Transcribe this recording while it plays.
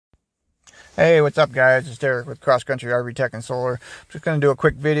Hey, what's up guys? It's Derek with Cross Country RV Tech and Solar. I'm just going to do a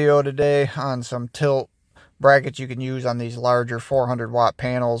quick video today on some tilt brackets you can use on these larger 400 watt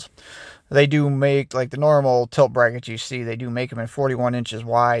panels. They do make, like the normal tilt brackets you see, they do make them in 41 inches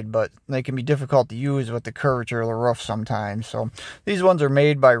wide, but they can be difficult to use with the curvature of the roof sometimes. So these ones are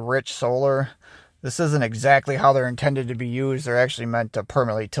made by Rich Solar. This isn't exactly how they're intended to be used. They're actually meant to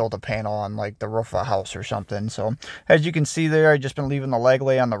permanently tilt a panel on like the roof of a house or something. So as you can see there, I've just been leaving the leg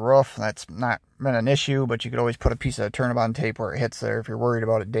lay on the roof. That's not been an issue, but you could always put a piece of Turn-A-Bond tape where it hits there if you're worried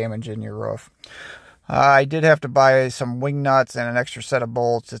about it damaging your roof. I did have to buy some wing nuts and an extra set of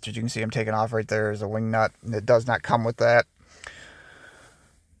bolts. Just as you can see, I'm taking off right there is a wing nut. It does not come with that.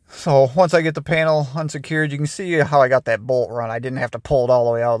 So once I get the panel unsecured, you can see how I got that bolt run. I didn't have to pull it all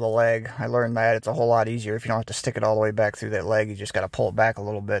the way out of the leg. I learned that it's a whole lot easier if you don't have to stick it all the way back through that leg. You just got to pull it back a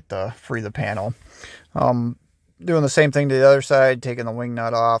little bit to free the panel. Doing the same thing to the other side, taking the wing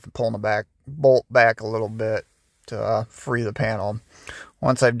nut off and pulling the back bolt back a little bit to free the panel.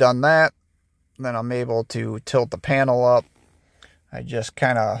 Once I've done that, then I'm able to tilt the panel up. I just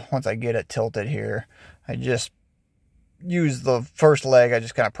kind of, once I get it tilted here, I just use the first leg. I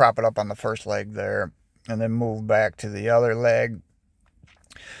just kind of prop it up on the first leg there and then move back to the other leg.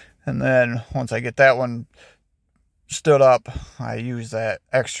 And then once I get that one stood up, I use that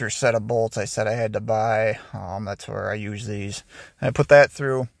extra set of bolts I said I had to buy. That's where I use these. And I put that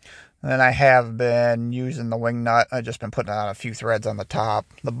through. And then I have been using the wing nut. I've just been putting on a few threads on the top.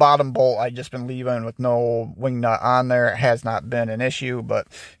 The bottom bolt I've just been leaving with no wing nut on there. It has not been an issue, but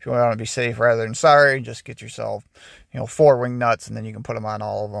if you want to be safe rather than sorry, just get yourself, 4 wing nuts, and then you can put them on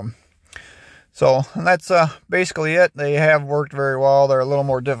all of them. So that's basically it. They have worked very well. They're a little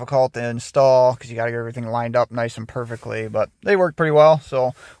more difficult to install because you got to get everything lined up nice and perfectly, but they work pretty well.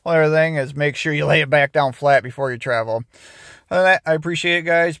 So one other thing is make sure you lay it back down flat before you travel. Other than that, I appreciate it,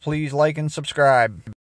 guys. Please like and subscribe.